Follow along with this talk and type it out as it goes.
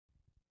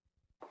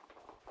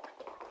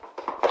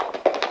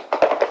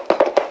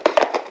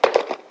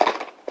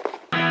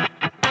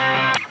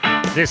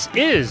This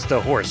is the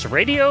Horse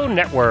Radio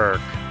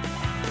Network.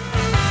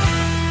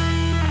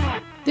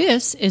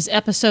 This is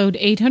episode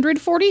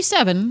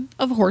 847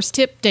 of Horse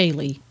Tip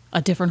Daily.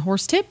 A different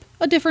horse tip,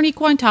 a different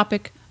equine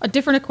topic, a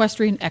different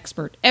equestrian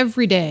expert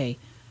every day.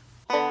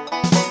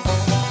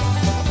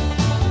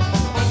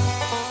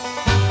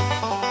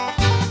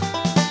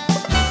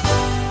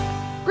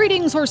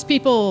 Greetings, horse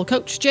people.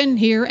 Coach Jen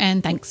here,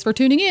 and thanks for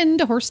tuning in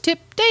to Horse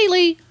Tip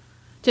Daily.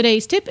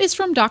 Today's tip is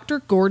from Dr.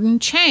 Gordon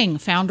Chang,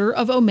 founder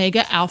of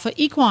Omega Alpha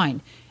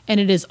Equine, and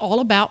it is all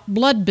about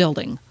blood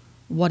building,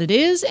 what it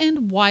is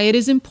and why it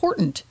is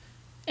important.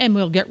 And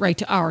we'll get right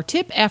to our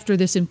tip after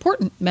this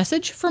important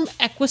message from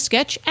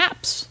EquiSketch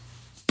Apps.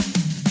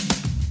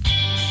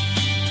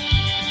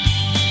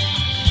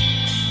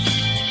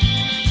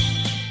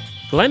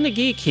 Glenn the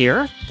Geek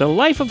here. The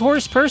life of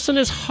horse person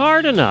is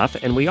hard enough,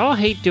 and we all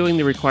hate doing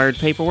the required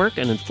paperwork,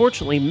 and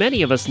unfortunately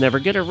many of us never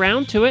get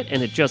around to it,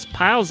 and it just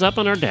piles up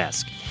on our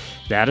desk.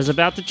 That is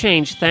about to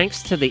change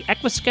thanks to the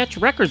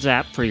EquiSketch Records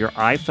app for your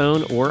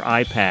iPhone or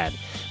iPad.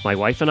 My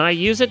wife and I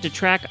use it to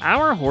track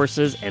our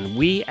horses, and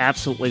we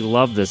absolutely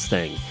love this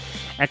thing.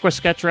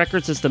 EquiSketch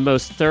Records is the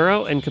most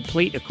thorough and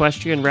complete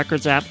equestrian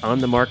records app on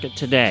the market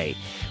today.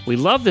 We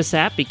love this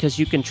app because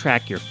you can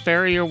track your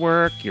farrier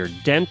work, your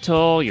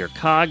dental, your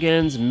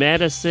coggins,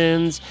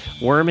 medicines,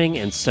 worming,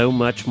 and so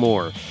much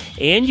more.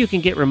 And you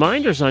can get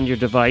reminders on your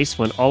device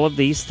when all of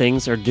these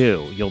things are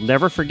due. You'll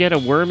never forget a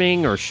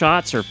worming or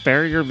shots or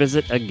farrier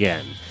visit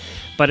again.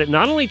 But it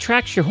not only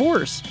tracks your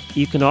horse,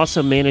 you can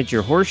also manage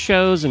your horse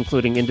shows,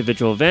 including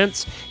individual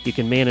events. You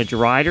can manage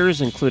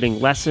riders,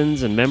 including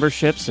lessons and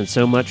memberships, and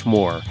so much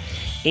more.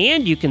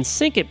 And you can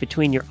sync it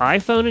between your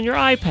iPhone and your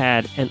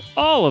iPad, and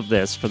all of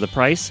this for the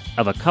price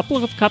of a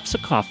couple of cups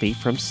of coffee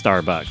from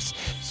Starbucks.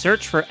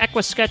 Search for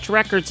EquiSketch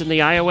Records in the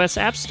iOS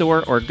App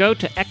Store or go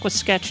to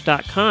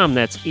equisketch.com.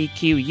 That's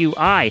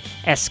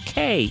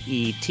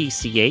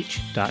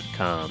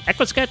EquiSketch.com.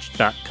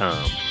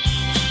 EquiSketch.com.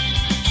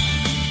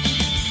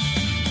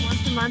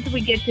 Month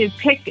we get to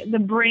pick the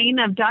brain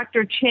of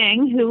Dr.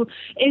 Chang, who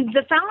is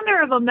the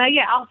founder of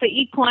Omega Alpha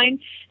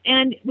Equine,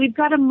 and we've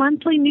got a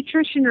monthly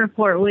nutrition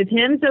report with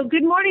him. So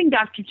good morning,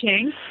 Dr.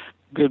 Chang.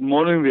 Good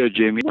morning there,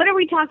 Jamie. What are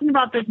we talking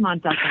about this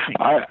month, Dr. Chang?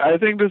 I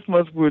think this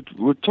month we'll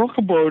talk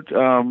about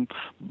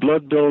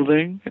blood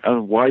building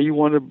and why you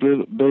want to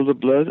build the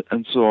blood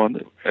and so on,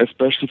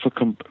 especially for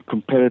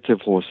competitive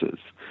horses,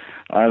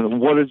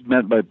 and what is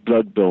meant by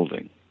blood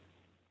building.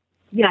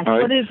 Yes,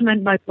 right. What is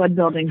meant by blood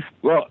building?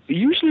 Well,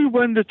 usually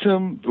when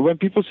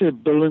people say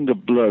building the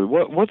blood,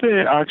 what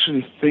they're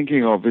actually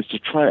thinking of is to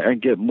try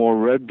and get more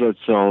red blood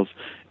cells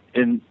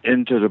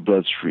into the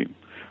bloodstream,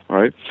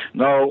 right?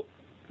 Now,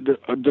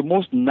 the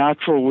most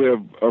natural way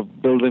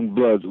of building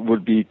blood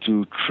would be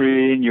to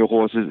train your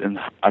horses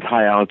at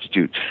high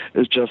altitude.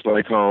 It's just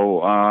like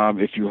how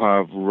if you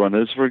have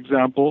runners, for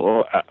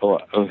example,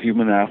 or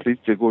human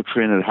athletes, they go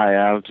train at high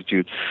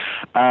altitude.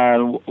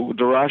 And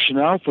the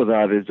rationale for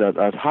that is that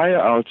at higher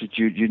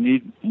altitude, you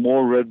need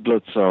more red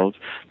blood cells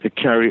to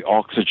carry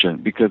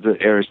oxygen because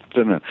the air is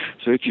thinner.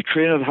 So if you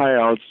train at high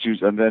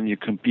altitudes and then you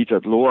compete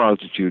at low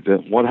altitude,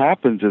 then what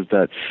happens is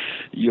that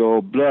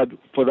your blood,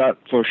 for a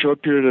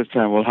short period of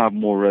time, will have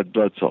more red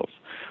blood cells.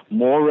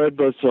 More red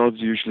blood cells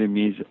usually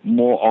means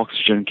more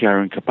oxygen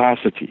carrying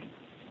capacity,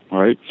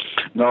 right?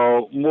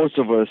 Now, most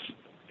of us,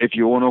 if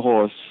you own a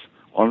horse,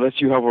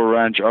 unless you have a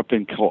ranch up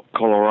in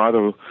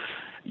Colorado,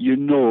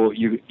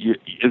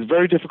 it's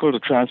very difficult to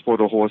transport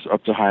a horse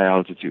up to high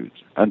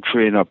altitudes and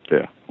train up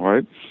there,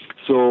 right?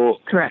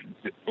 So, correct.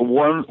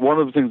 One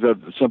of the things that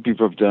some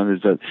people have done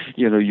is that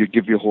you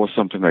give your horse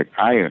something like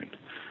iron.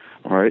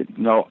 All right.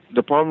 Now,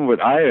 the problem with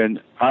iron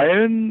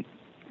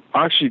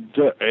actually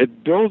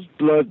it builds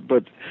blood,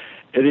 but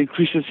it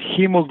increases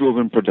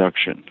hemoglobin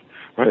production,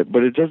 right?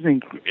 But it's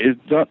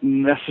not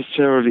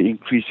necessarily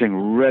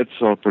increasing red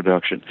cell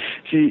production.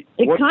 See,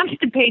 it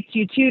constipates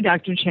you too,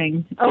 Dr.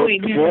 Chang. Oh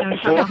wait,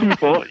 for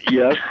people,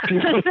 yes,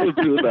 people will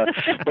do that,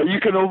 but you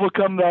can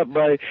overcome that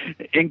by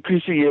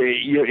increasing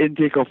your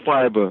intake of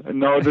fiber.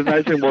 Now, the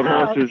nice thing about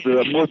horses is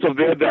that most of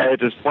their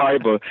diet is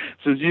fiber,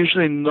 so it's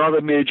usually not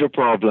a major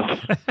problem.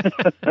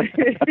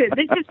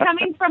 This is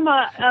coming from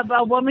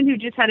a woman who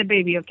just had a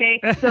baby, okay?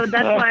 So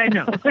that's why I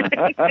know.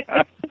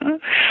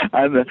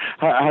 And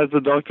has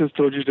the doctors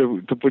told you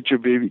to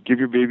give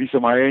your baby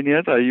some iron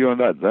yet? Are you on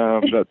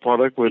that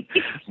product with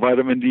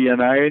vitamin D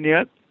and iron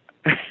yet?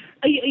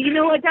 You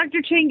know what, Dr.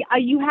 Chang,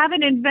 you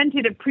haven't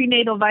invented a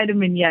prenatal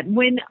vitamin yet.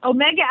 When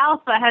Omega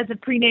Alpha has a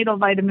prenatal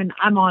vitamin,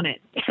 I'm on it.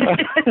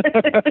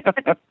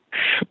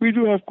 We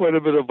do have quite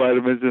a bit of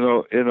vitamins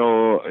in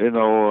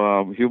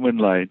our human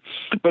line.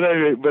 But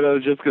anyway, I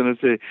was just going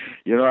to say,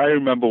 I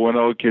remember when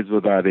our kids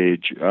were that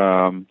age,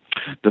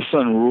 the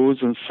sun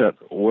rose and set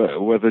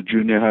whether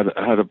Junior had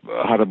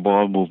a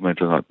ball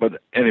movement or not.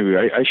 But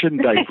anyway, I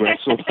shouldn't digress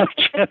so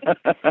much.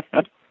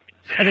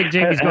 I think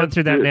Jamie's going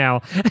through that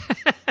now.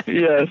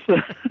 Yes.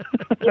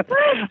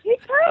 He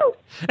proved.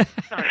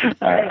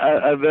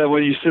 And then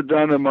when you sit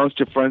down amongst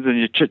your friends and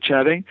you're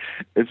chit-chatting,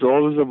 it's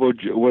always about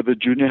whether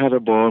Junior had a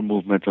bowel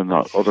movement or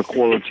not, or the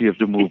quality of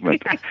the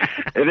movement.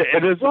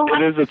 It is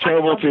a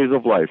terrible phase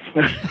of life.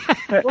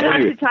 We'll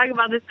have to talk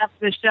about this after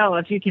the show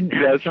if you can.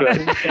 That's right.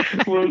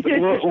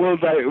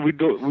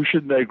 We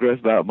shouldn't digress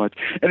that much.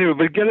 Anyway,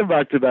 but getting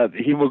back to that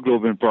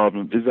hemoglobin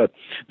problem is that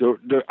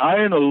the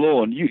iron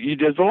alone,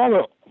 there's a lot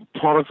of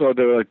products out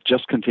there that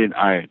just contain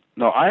iron.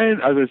 Now,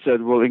 iron, as I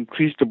said, will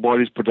increase the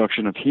body's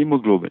production of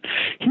hemoglobin.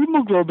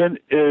 Hemoglobin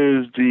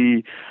is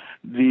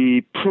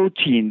the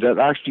protein that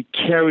actually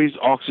carries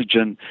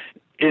oxygen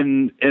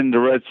in the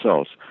red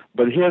cells.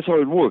 But here's how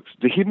it works.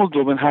 The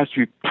hemoglobin has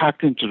to be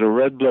packed into the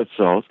red blood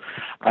cells,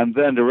 and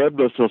then the red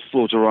blood cells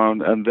float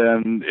around, and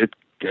then it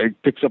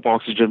picks up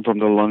oxygen from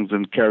the lungs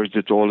and carries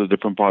it to all the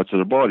different parts of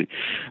the body.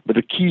 But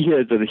the key here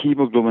is that the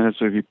hemoglobin has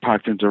to be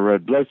packed into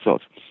red blood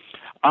cells.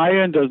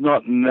 Iron does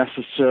not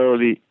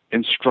necessarily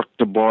instruct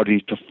the body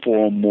to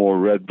form more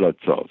red blood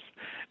cells.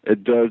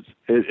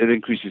 It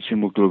increases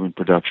hemoglobin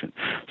production.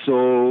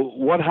 So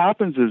what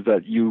happens is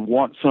that you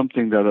want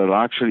something that will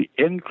actually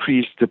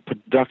increase the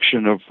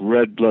production of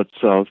red blood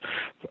cells.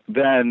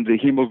 Then the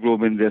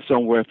hemoglobin, there's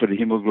somewhere for the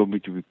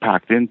hemoglobin to be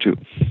packed into.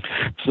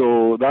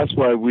 So that's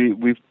why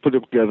we've put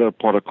together a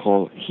product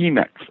called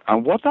Hemex.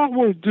 And what that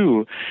will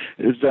do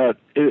is that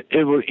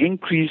it will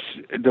increase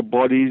the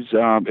body's,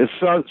 it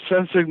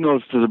sends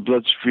signals to the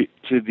bloodstream,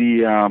 to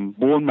the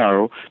bone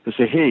marrow to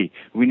say, hey,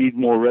 we need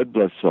more red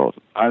blood cells,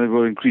 and it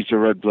will increase the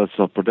red blood cell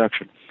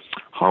production.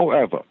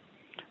 However,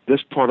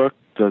 this product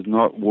does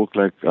not work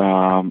like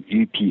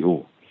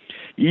EPO.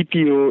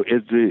 EPO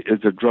is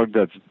a drug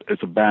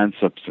it's a banned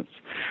substance.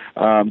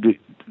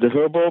 The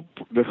herbal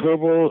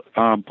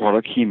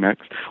product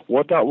Hemex,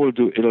 what that will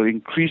do, it'll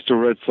increase the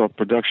red cell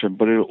production,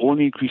 but it'll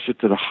only increase it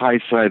to the high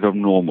side of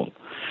normal.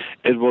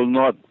 It will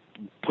not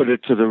put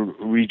it to the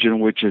region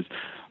which is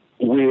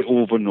way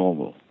over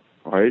normal,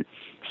 right?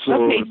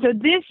 So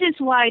this is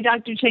why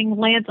Dr. Chang,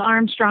 Lance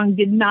Armstrong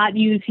did not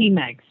use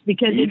Hemex,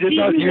 because he did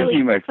not use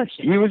Hemex.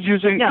 He was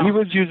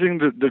using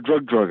the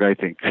drug, I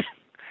think.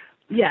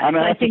 Yeah, and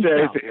I think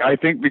I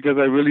think because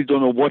I really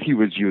don't know what he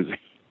was using.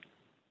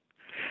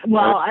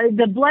 Well,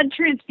 the blood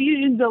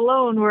transfusions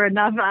alone were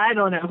enough. I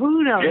don't know.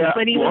 Who knows? Yeah,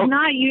 but he was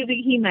not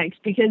using Hemex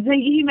because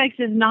Hemex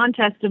is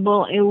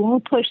non-testable. It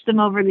won't push them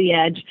over the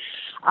edge.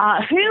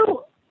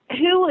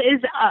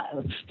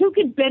 Who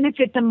could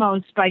benefit the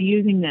most by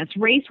using this?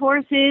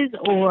 Racehorses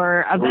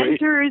or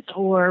eventers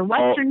or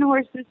Western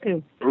horses?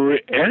 Who?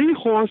 Any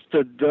horse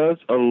that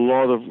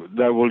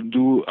will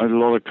do a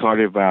lot of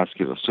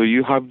cardiovascular. So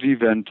you have the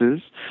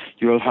eventers,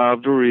 you'll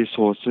have the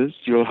racehorses,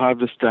 you'll have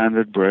the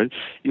standard bred.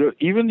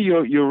 Even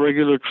your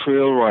regular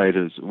trail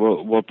riders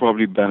will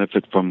probably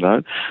benefit from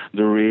that.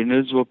 The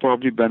reiners will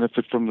probably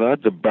benefit from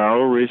that. The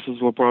barrel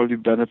racers will probably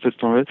benefit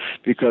from it,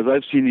 because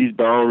I've seen these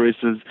barrel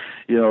races.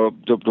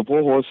 The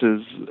poor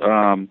horses,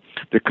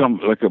 they come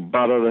like a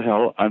bat out of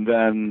hell,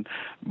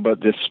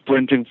 but they're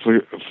sprinting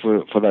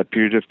for that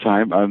period of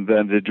time, and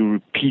then they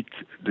do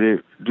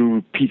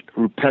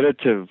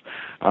repetitive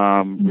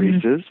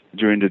races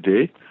during the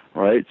day,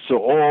 right?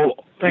 So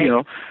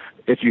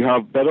if you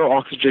have better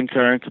oxygen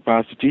carrying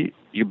capacity,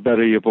 you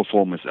better your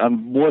performance.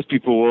 And most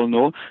people will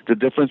know the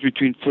difference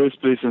between first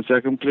place and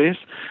second place,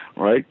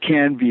 right,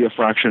 can be a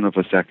fraction of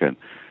a second,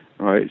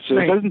 right? So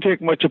it doesn't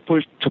take much to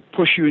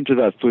push you into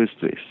that first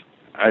place.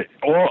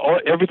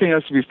 Everything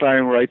has to be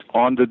firing right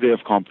on the day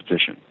of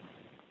competition.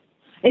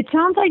 It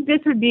sounds like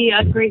this would be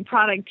a great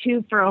product,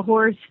 too, for a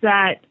horse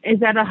that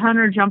is at a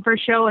hunter-jumper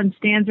show and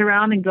stands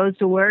around and goes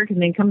to work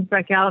and then comes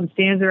back out and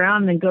stands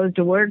around and then goes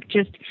to work,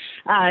 just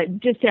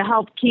to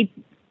help keep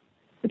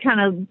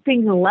kind of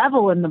things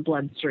level in the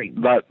bloodstream.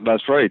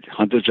 That's right.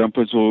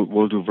 Hunter-jumpers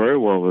will do very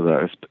well with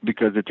that,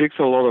 because it takes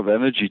a lot of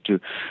energy to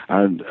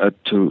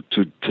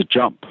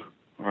jump.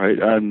 Right,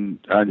 and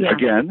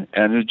again,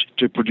 energy,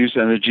 to produce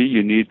energy,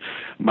 you need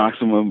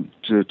maximum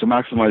to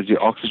maximize the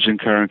oxygen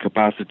carrying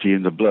capacity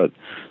in the blood.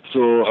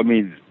 So, I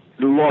mean,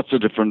 lots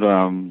of different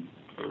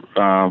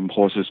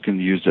horses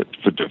can use it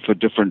for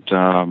different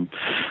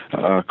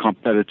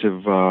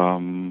competitive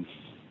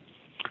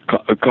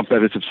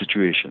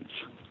situations.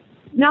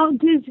 Now,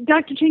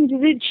 Dr. Chang,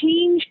 does it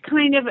change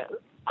kind of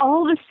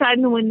all of a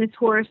sudden when this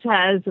horse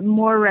has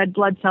more red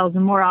blood cells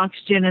and more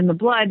oxygen in the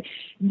blood?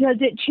 Does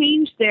it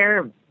change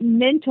their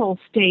mental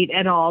state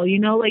at all?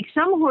 Like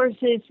some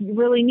horses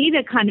really need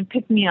a kind of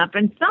pick-me-up,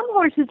 and some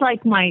horses,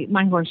 like my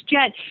horse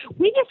Jet,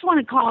 we just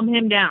want to calm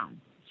him down.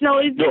 So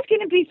is this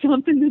going to be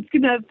something that's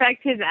going to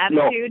affect his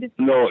attitude?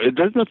 No, it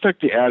doesn't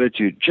affect the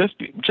attitude. Just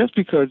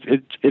because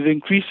it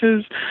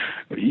increases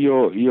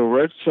your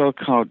red cell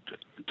count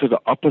to the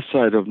upper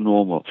side of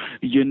normal.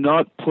 You're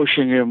not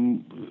pushing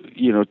him,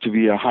 to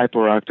be a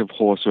hyperactive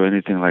horse or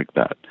anything like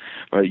that,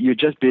 right? You're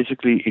just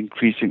basically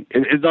increasing.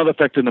 It's not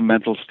affecting the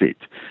mental state,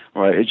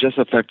 right? It's just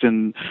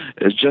affecting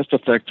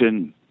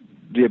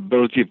the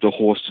ability of the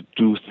horse to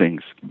do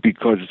things,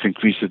 because it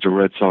increases the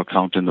red cell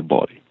count in the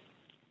body.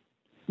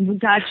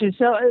 Gotcha.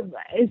 So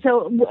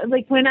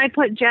like when I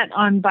put Jet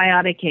on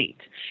Biotic 8,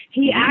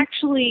 he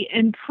actually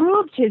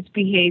improved his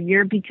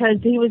behavior because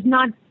he was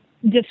not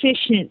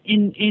deficient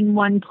in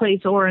one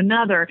place or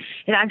another.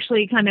 It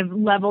actually kind of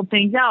leveled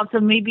things out. So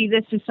maybe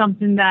this is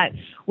something that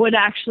would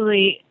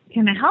actually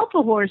kind of help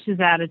a horse's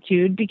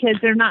attitude because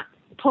they're not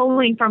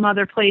pulling from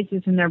other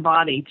places in their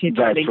body to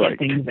try to get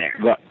things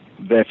there.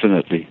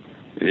 Definitely.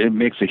 It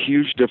makes a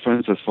huge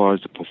difference as far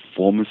as the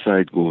performance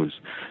side goes.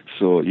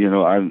 So,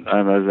 and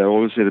as I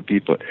always say to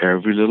people,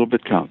 every little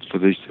bit counts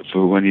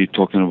for when you're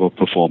talking about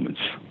performance.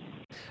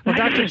 Well,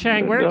 Dr.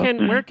 Chang,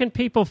 where can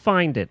people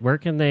find it? Where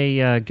can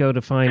they go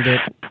to find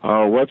it?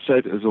 Our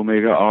website is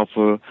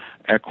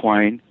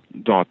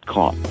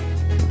OmegaAlphaEquine.com.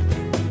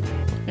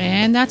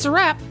 And that's a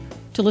wrap.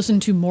 To listen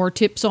to more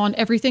tips on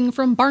everything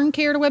from barn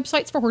care to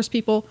websites for horse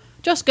people,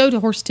 just go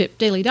to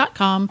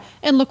horsetipdaily.com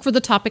and look for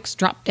the topics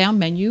drop-down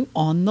menu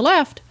on the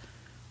left.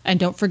 And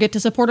don't forget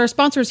to support our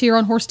sponsors here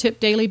on Horse Tip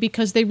Daily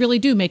because they really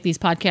do make these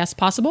podcasts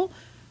possible.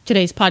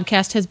 Today's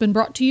podcast has been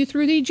brought to you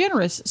through the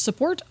generous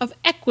support of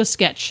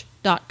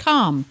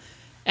Equisketch.com.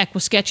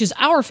 Equisketch is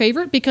our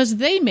favorite because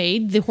they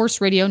made the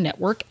Horse Radio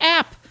Network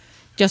app.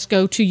 Just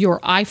go to your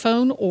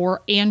iPhone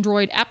or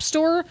Android app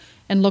store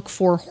and look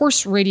for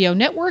Horse Radio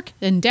Network,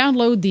 then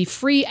download the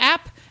free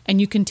app,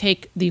 and you can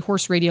take the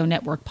Horse Radio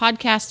Network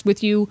podcasts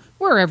with you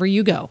wherever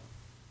you go.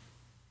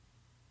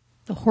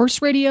 The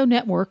Horse Radio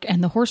Network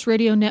and the Horse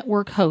Radio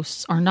Network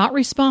hosts are not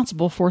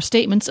responsible for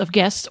statements of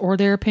guests or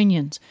their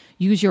opinions.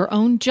 Use your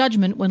own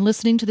judgment when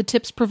listening to the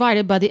tips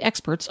provided by the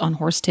experts on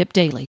Horse Tip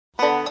Daily.